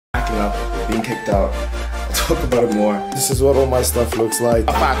packing up, being kicked out. I'll talk about it more. This is what all my stuff looks like.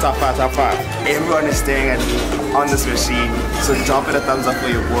 Top five. Everyone is staring at me on this machine, so drop it a thumbs up for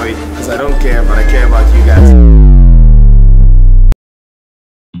your boy, because I don't care, but I care about you guys.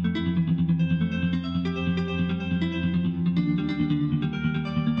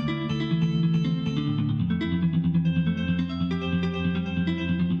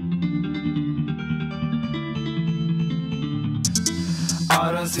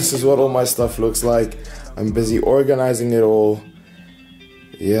 This is what all my stuff looks like. I'm busy organizing it all.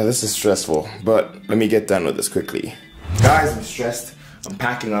 Yeah, this is stressful, but let me get done with this quickly. Guys, I'm stressed. I'm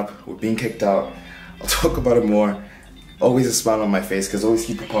packing up. We're being kicked out. I'll talk about it more. Always a smile on my face, because always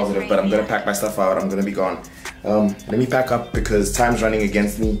keep it positive, but I'm gonna pack my stuff out. I'm gonna be gone. Let me pack up because time's running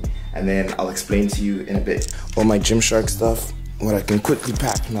against me, and then I'll explain to you in a bit. All my Gymshark stuff, what I can quickly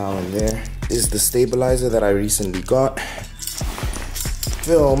pack now and there, is the stabilizer that I recently got.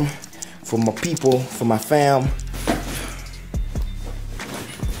 Film for my people, for my fam.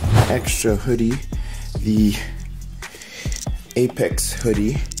 Extra hoodie, the Apex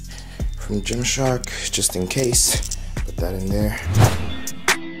hoodie from Gymshark, just in case. Put that in there.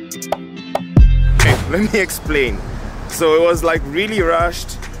 Okay, let me explain. So it was like really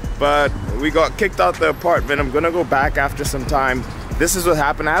rushed, but we got kicked out the apartment. I'm gonna go back after some time. This is what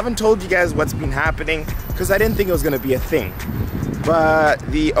happened. I haven't told you guys what's been happening because I didn't think it was gonna be a thing. But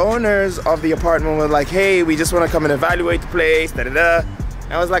the owners of the apartment were like, hey, we just want to come and evaluate the place, da-da-da.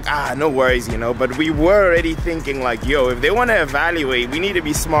 And I was like, no worries, you know. But we were already thinking like, yo, if they want to evaluate, we need to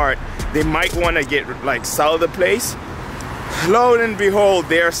be smart. They might want to sell the place. Lo and behold,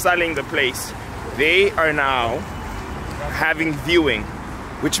 they are selling the place. They are now having viewing,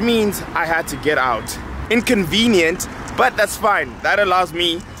 which means I had to get out. Inconvenient, but that's fine. That allows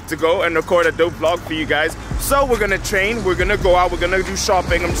me to go and record a dope vlog for you guys. So we're gonna train, we're gonna go out, we're gonna do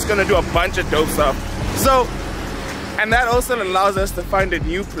shopping. I'm just gonna do a bunch of dope stuff. So, and that also allows us to find a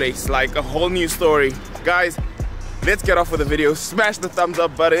new place, like a whole new story. Guys, let's get off with the video. Smash the thumbs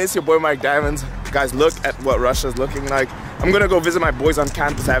up button. It's your boy Mike Diamonds. Guys, look at what Russia's looking like. I'm gonna go visit my boys on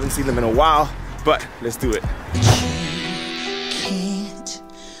campus. I haven't seen them in a while, but let's do it. Can't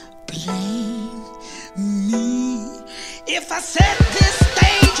blame me if I set this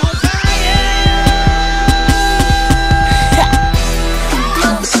stage on fire.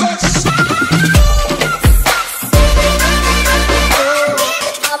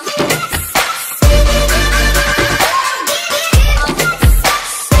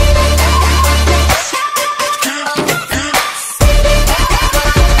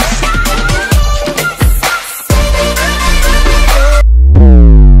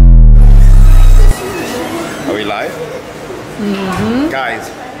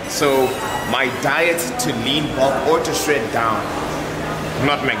 Guys, so my diet to lean bulk or to shred down,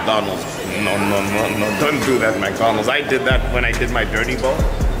 not McDonald's. No, don't do that, McDonald's. I did that when I did my dirty bulk.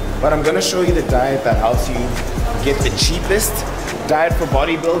 But I'm gonna show you the diet that helps you get the cheapest diet for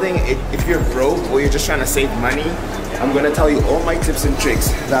bodybuilding. If you're broke or you're just trying to save money, I'm gonna tell you all my tips and tricks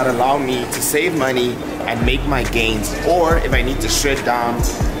that allow me to save money and make my gains. Or if I need to shred down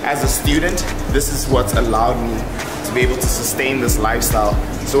as a student, this is what's allowed me to be able to sustain this lifestyle.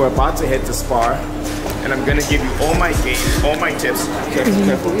 So we're about to head to Spar, and I'm gonna give you all my games, all my tips,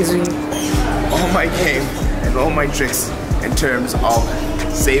 careful, all my game and all my tricks in terms of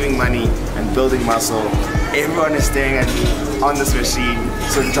saving money and building muscle. Everyone is staring at me on this machine,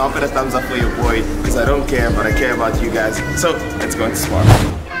 so drop it a thumbs up for your boy, because I don't care, but I care about you guys. So let's go into Spar.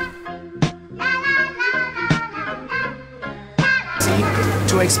 See,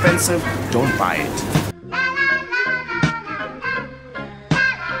 too expensive, don't buy it.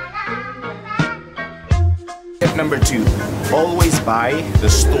 Tip number 2, always buy the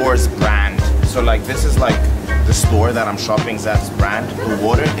store's brand. So like this is like the store that I'm shopping's at brand. The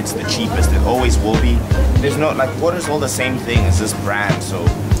water, it's the cheapest, it always will be. There's no, like water's all the same thing as this brand, so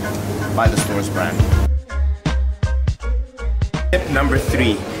buy the store's brand. Tip number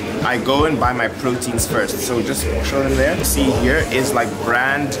 3, I go and buy my proteins first. So just show them there. See here is like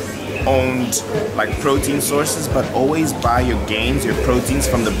brand owned like protein sources, but always buy your gains, your proteins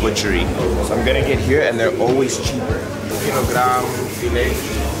from the butchery. So I'm gonna get here and they're always cheaper. Kilogram, filet,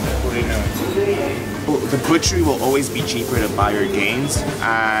 the butchery will always be cheaper to buy your gains,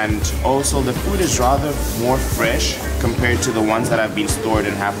 and also the food is rather more fresh compared to the ones that have been stored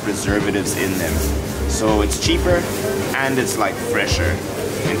and have preservatives in them. So it's cheaper and it's like fresher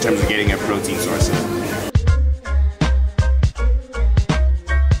in terms of getting your protein sources.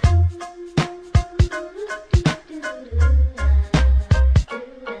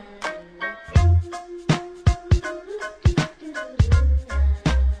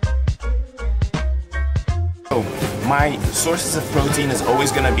 So my sources of protein is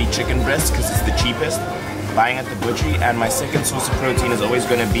always going to be chicken breast because it's the cheapest, buying at the butchery, and my second source of protein is always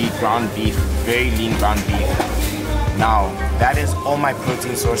going to be ground beef, very lean ground beef. Now, that is all my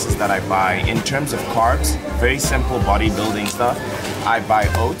protein sources that I buy. In terms of carbs, very simple bodybuilding stuff. I buy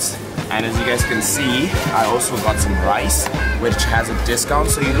oats, and as you guys can see, I also got some rice, which has a discount.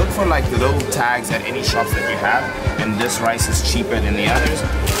 So you look for like the little tags at any shops that you have, and this rice is cheaper than the others.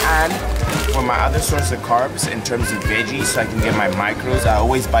 And for my other source of carbs, in terms of veggies, so I can get my macros, I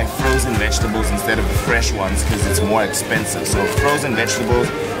always buy frozen vegetables instead of the fresh ones because it's more expensive. So frozen vegetables,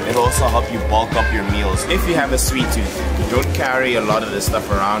 it'll also help you bulk up your meals. If you have a sweet tooth, don't carry a lot of this stuff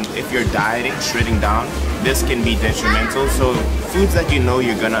around. If you're dieting, shredding down, this can be detrimental. So foods that you know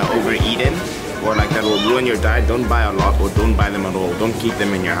you're gonna overeat in, or like that will ruin your diet, don't buy a lot or don't buy them at all. Don't keep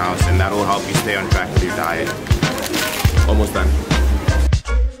them in your house, and that'll help you stay on track with your diet. Almost done.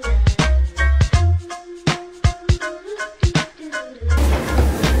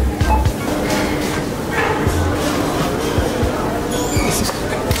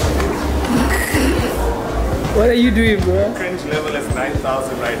 What are you doing, bro? Cringe level is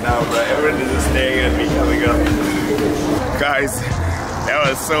 9,000 right now, bro. Everyone is just staring at me coming up. Guys, that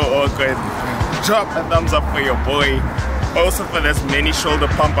was so awkward. Drop a thumbs up for your boy. Also for this mini shoulder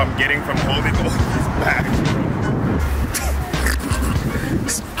pump I'm getting from holding all this back.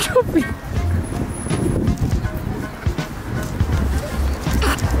 Stop it.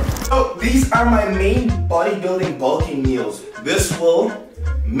 So these are my main bodybuilding bulking meals. This will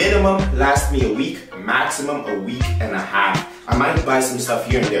minimum last me a week, maximum a week and a half. I might buy some stuff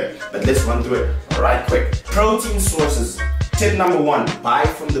here and there, but let's run through it right quick. Protein sources. Tip number 1, buy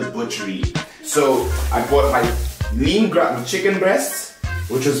from the butchery. So I bought my lean ground chicken breasts,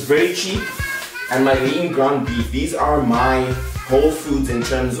 which was very cheap, and my lean ground beef. These are my whole foods in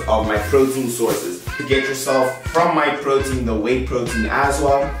terms of my protein sources. To get yourself from my protein, the whey protein as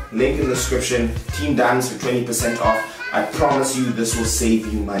well, link in the description, Team Diamonds for 20% off. I promise you this will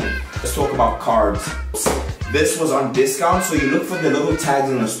save you money. Let's talk about carbs. This was on discount, so you look for the little tags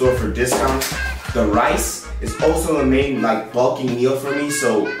in the store for discount. The rice is also the main like bulking meal for me,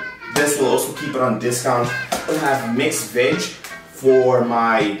 so this will also keep it on discount. I have mixed veg for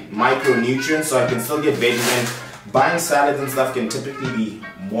my micronutrients, so I can still get veg in. Buying salads and stuff can typically be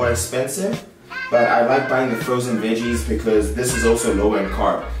more expensive, but I like buying the frozen veggies because this is also lower in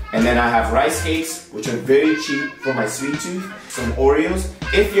carb. And then I have rice cakes, which are very cheap for my sweet tooth. Some Oreos.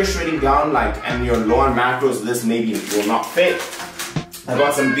 If you're shredding down and you're low on macros, this maybe will not fit. I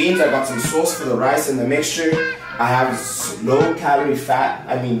got some beans, I got some sauce for the rice and the mixture. I have low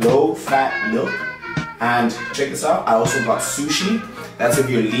fat milk. And check this out, I also got sushi. That's if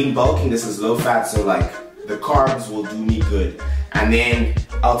you're lean bulking, this is low fat, so like the carbs will do me good. And then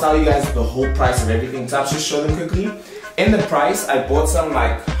I'll tell you guys the whole price of everything. So I'll just show them quickly. In the price, I bought some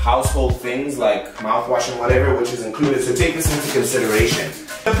like household things like mouthwash and whatever, which is included. So take this into consideration.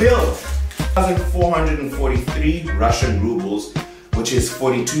 The bill, 1,443 Russian rubles, which is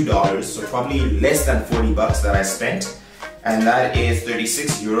 $42. So probably less than 40 bucks that I spent. And that is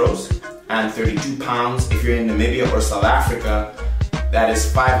 36 euros and 32 pounds. If you're in Namibia or South Africa, that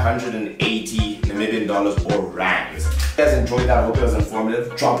is 580 Namibian dollars or rands. If you guys enjoyed that, I hope it was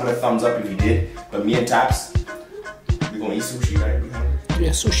informative. Drop it a thumbs up if you did. But me and Taps, we're gonna eat sushi, right? Yeah,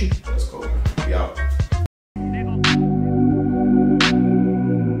 sushi. Let's go. We out.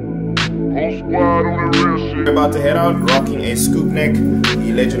 We're about to head out, rocking a scoop neck,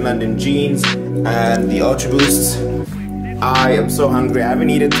 the Legend London jeans, and the Ultra Boosts. I am so hungry. I haven't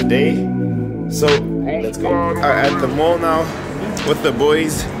eaten today, so let's go. At the mall now with the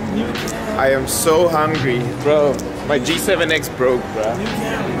boys. I am so hungry, bro. My G7X broke, bro.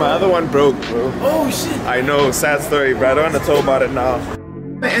 My other one broke, bro. Oh shit. I know, sad story, bro. I don't want to talk about it now.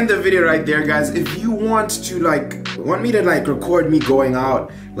 I'm gonna end the video right there, guys. If you want me to record me going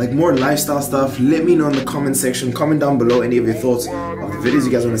out, like more lifestyle stuff, let me know in the comment section. Comment down below any of your thoughts of the videos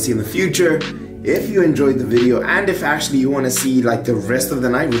you guys want to see in the future. If you enjoyed the video, and if actually you want to see like the rest of the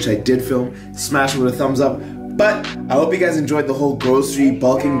night, which I did film, smash it with a thumbs up. But I hope you guys enjoyed the whole grocery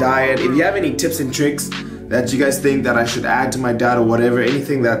bulking diet. If you have any tips and tricks that you guys think that I should add to my diet or whatever,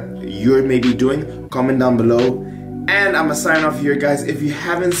 anything that you're maybe doing, comment down below. And I'm gonna sign off here, guys. If you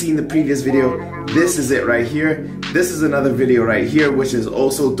haven't seen the previous video, this is it right here. This is another video right here, which is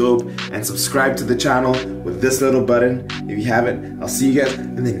also dope. And subscribe to the channel with this little button if you haven't. I'll see you guys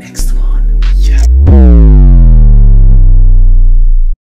in the next one.